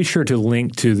I'll be sure to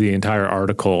link to the entire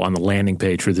article on the landing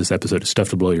page for this episode of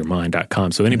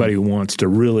StuffToBlowYourMind.com. So anybody who wants to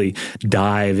really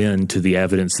dive into the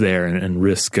evidence there and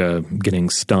risk getting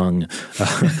stung,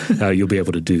 you'll be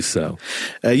able to do so.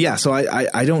 So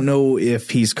I don't know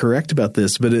if he's correct about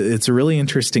this, but it's a really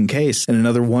interesting case and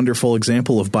another wonderful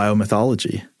example of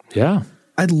biomythology. Yeah.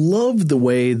 I love the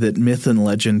way that myth and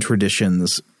legend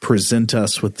traditions present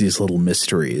us with these little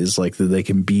mysteries, like that they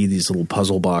can be these little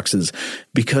puzzle boxes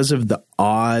because of the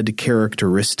odd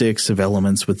characteristics of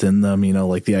elements within them,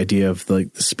 like the idea of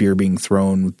like the spear being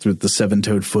thrown through the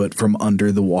 7-toed foot from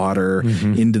under the water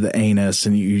into the anus.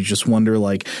 And you just wonder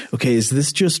like, okay, is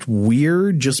this just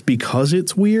weird just because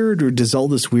it's weird, or does all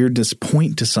this weirdness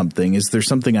point to something? Is there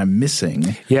something I'm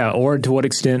missing? Yeah. Or to what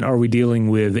extent are we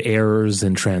dealing with errors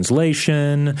in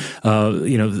translation,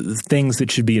 things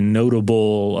that should be a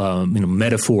notable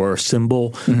metaphor or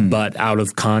symbol, but out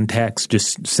of context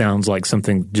just sounds like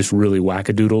something just really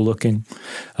wackadoodle looking.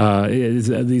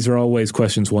 These are always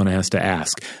questions one has to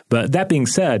ask. But that being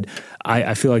said,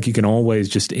 I feel like you can always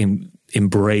just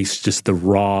embrace just the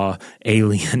raw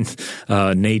alien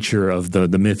nature of the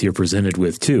myth you're presented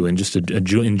with too, and just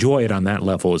enjoy it on that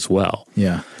level as well.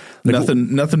 Yeah.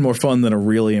 Nothing more fun than a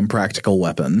really impractical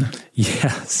weapon.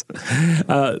 Yes.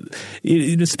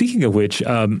 Speaking of which,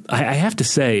 I have to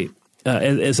say,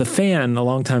 as a fan, a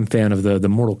longtime fan of the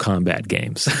Mortal Kombat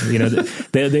games,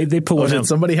 they put one out. Did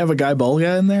somebody have a guy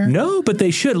Bulga in there? No, but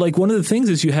they should. Like one of the things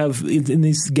is you have in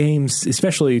these games,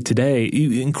 especially today,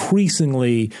 you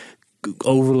increasingly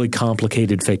overly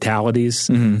complicated fatalities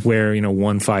where,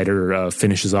 one fighter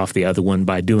finishes off the other one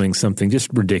by doing something just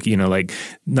ridiculous, like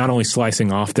not only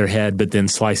slicing off their head, but then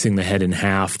slicing the head in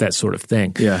half, that sort of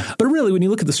thing. Yeah. But really, when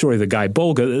you look at the story of the guy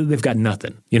Bulga, they've got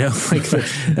nothing, like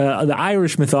the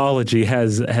Irish mythology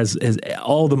has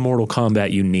all the Mortal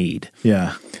Kombat you need.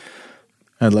 Yeah.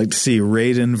 I'd like to see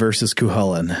Raiden versus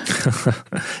Cuchulainn.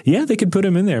 Yeah, they could put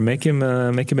him in there, make him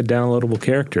a downloadable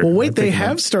character. Well, wait, they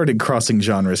have started crossing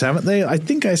genres, haven't they? I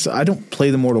think I don't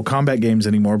play the Mortal Kombat games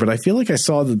anymore, but I feel like I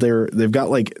saw that they've got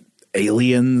like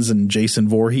Aliens and Jason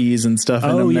Voorhees and stuff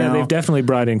in them now. They've definitely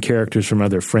brought in characters from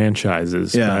other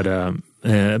franchises. Yeah.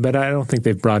 But I don't think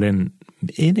they've brought in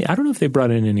I don't know if they brought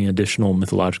in any additional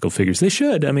mythological figures. They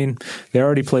should. I mean, they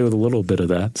already play with a little bit of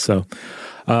that. So,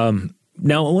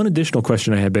 now, one additional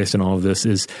question I had based on all of this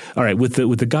is, all right, with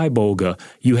the guy Bulga,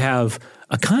 you have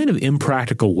a kind of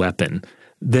impractical weapon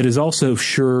that is also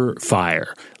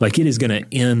surefire. Like it is going to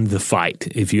end the fight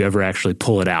if you ever actually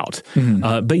pull it out.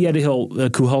 But yet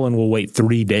Cuchulainn will wait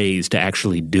 3 days to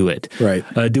actually do it. Right.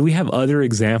 Do we have other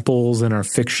examples in our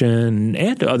fiction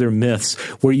and other myths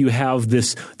where you have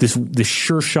this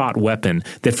sure shot weapon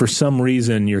that for some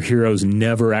reason your heroes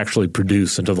never actually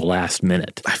produce until the last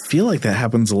minute? I feel like that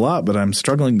happens a lot, but I'm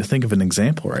struggling to think of an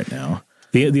example right now.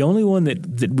 The only one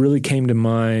that really came to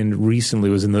mind recently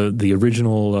was in the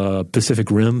original Pacific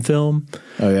Rim film.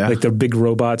 Oh yeah, like the big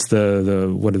robots.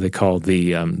 The what are they called?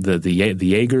 The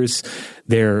Jaegers.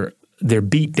 they're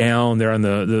beat down. They're on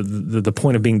the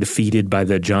point of being defeated by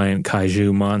the giant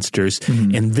kaiju monsters.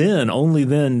 Mm-hmm. And then, only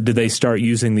then, do they start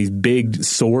using these big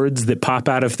swords that pop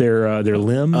out of their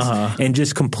limbs and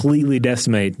just completely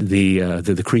decimate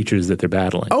the creatures that they're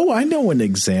battling. Oh, I know an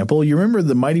example. You remember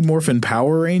the Mighty Morphin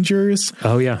Power Rangers?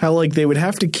 Oh, yeah. How, like, they would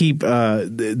have to keep,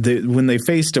 when they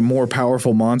faced a more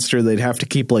powerful monster, they'd have to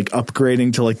keep, like,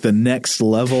 upgrading to, like, the next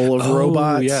level of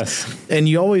robots. Yes. And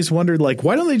you always wondered, like,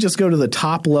 why don't they just go to the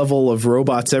top level of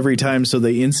robots every time so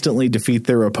they instantly defeat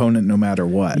their opponent no matter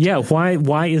what? Yeah,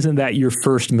 why isn't that your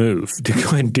first move to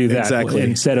go and do that exactly.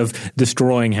 instead of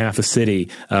destroying half a city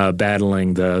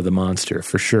battling the monster,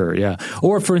 for sure, yeah.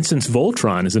 Or, for instance,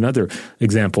 Voltron is another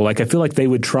example. Like, I feel like they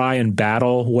would try and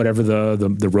battle whatever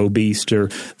the Robeast or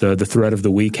the threat of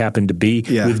the week happened to be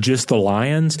with just the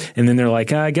lions, and then they're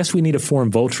like, I guess we need to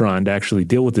form Voltron to actually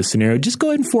deal with this scenario. Just go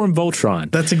ahead and form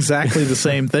Voltron. That's exactly the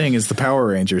same thing as the Power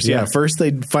Rangers. Yeah, first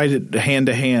they'd fight it hand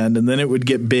to hand, and then it would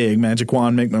get big. Magic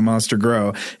wand, make my monster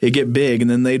grow. It'd get big, and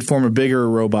then they'd form a bigger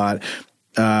robot.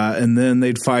 And then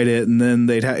they'd fight it, and then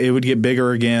it would get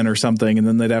bigger again or something, and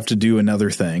then they'd have to do another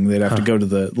thing. They'd have to go to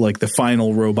the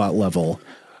final robot level.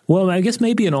 Well, I guess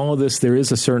maybe in all of this there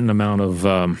is a certain amount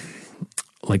of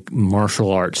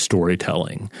martial arts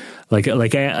storytelling. Like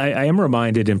I am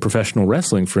reminded in professional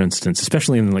wrestling, for instance,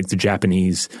 especially in like the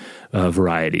Japanese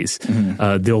varieties,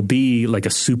 there'll be like a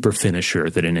super finisher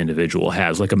that an individual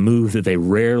has, like a move that they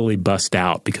rarely bust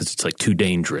out because it's like too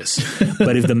dangerous.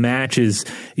 But if the match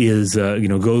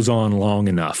goes on long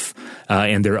enough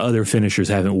and their other finishers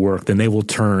haven't worked, then they will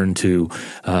turn to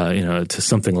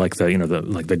something like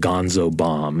the Gonzo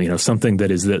bomb, something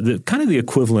that is the kind of the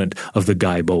equivalent of the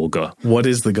Guy Bolga. What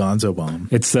is the Gonzo bomb?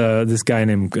 It's this guy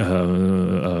named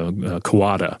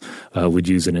Kawada would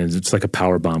use it. It's like a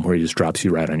power bomb where he just drops you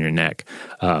right on your neck.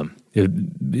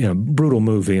 Brutal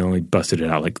move. He only busted it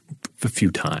out like a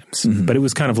few times, but it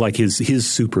was kind of like his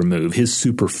super move, his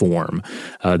super form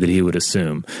that he would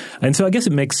assume. And so I guess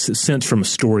it makes sense from a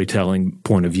storytelling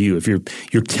point of view. If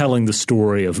you're telling the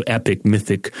story of epic,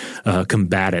 mythic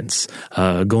combatants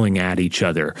going at each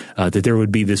other, that there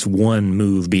would be this one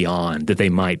move beyond that they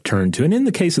might turn to. And in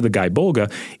the case of the Guy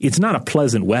Bolga, it's not a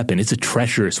pleasant weapon. It's a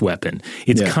treacherous weapon.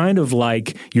 It's kind of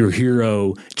like your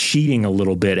hero cheating a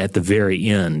little bit at the very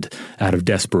end out of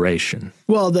desperation.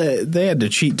 Well, they had to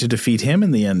cheat to defeat him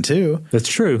in the end too. That's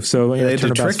true. So they had to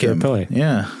trick him.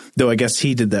 Yeah. Though I guess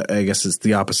he did that. I guess it's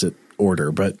the opposite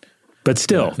order, but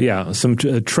still, some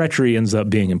treachery ends up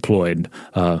being employed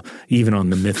even on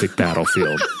the mythic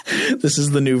battlefield. This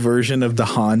is the new version of the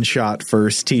Han shot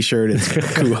first T-shirt. It's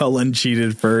Cuhullin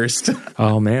cheated first.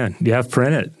 Oh man,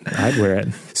 print it. I'd wear it.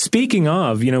 Speaking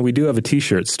of, we do have a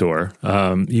T-shirt store.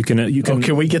 You can.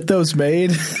 Can we get those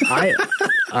made?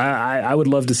 I would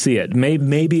love to see it.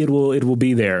 Maybe it will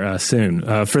be there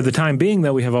soon. For the time being,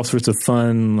 though, we have all sorts of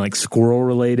fun, like squirrel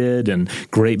related and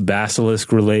great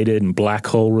basilisk related and black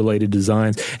hole related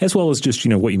designs, as well as just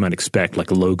what you might expect,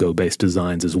 like logo based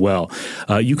designs as well.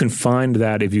 You can find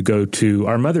that if you go to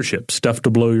our mothership,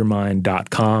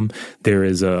 stufftoblowyourmind.com. There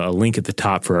is a link at the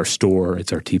top for our store.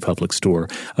 It's our TeePublic store.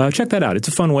 Check that out. It's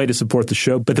a fun way to support the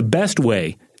show, but the best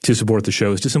way to support the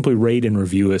show is to simply rate and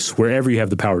review us wherever you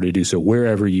have the power to do so,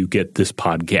 wherever you get this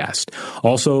podcast.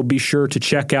 Also, be sure to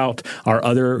check out our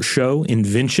other show,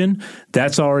 Invention.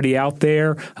 That's already out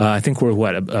there. I think we're,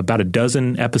 about a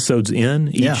dozen episodes in.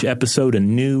 Each episode, a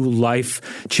new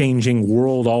life-changing,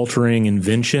 world-altering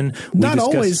invention. Not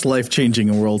always life-changing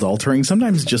and world-altering.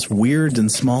 Sometimes just weird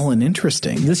and small and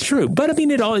interesting. That's true. But, I mean,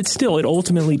 it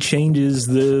ultimately changes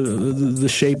the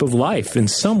shape of life in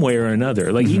some way or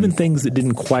another. Like, even things that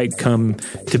didn't quite come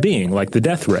to being, like the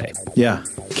death ray. Yeah,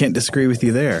 can't disagree with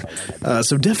you there.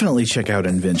 So definitely check out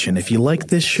Invention. If you like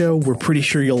this show, we're pretty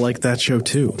sure you'll like that show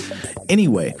too.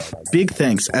 Anyway, big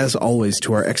thanks as always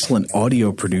to our excellent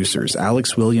audio producers,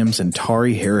 Alex Williams and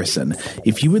Tari Harrison.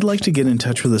 If you would like to get in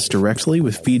touch with us directly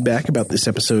with feedback about this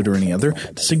episode or any other,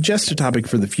 to suggest a topic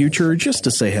for the future, or just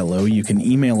to say hello, you can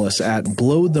email us at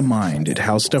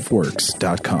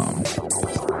blowthemind@howstuffworks.com.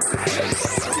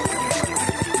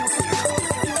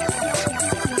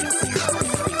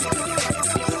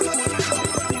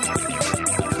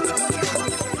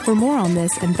 For more on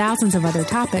this and thousands of other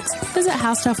topics, visit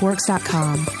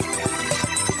howstuffworks.com.